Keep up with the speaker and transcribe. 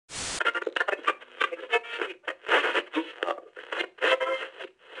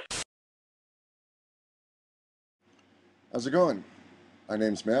How's it going? My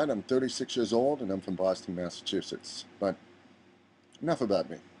name's Matt. I'm 36 years old and I'm from Boston, Massachusetts. But enough about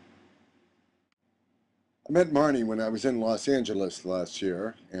me. I met Marni when I was in Los Angeles last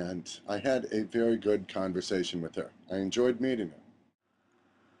year and I had a very good conversation with her. I enjoyed meeting her.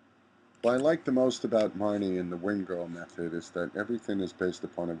 What I like the most about Marni and the Wing Girl method is that everything is based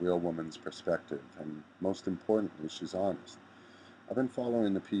upon a real woman's perspective, and most importantly, she's honest. I've been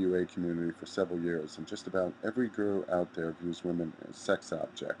following the PUA community for several years, and just about every guru out there views women as sex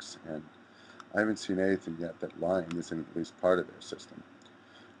objects, and I haven't seen anything yet that lying isn't at least part of their system.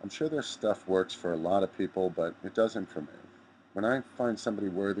 I'm sure their stuff works for a lot of people, but it doesn't for me. When I find somebody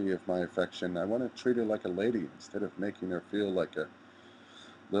worthy of my affection, I want to treat her like a lady instead of making her feel like a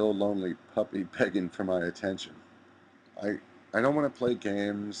little lonely puppy begging for my attention. I, I don't want to play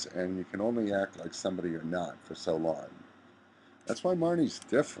games, and you can only act like somebody you're not for so long. That's why Marnie's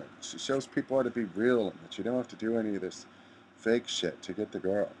different. She shows people how to be real and that you don't have to do any of this fake shit to get the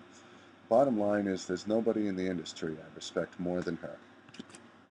girl. Bottom line is there's nobody in the industry I respect more than her.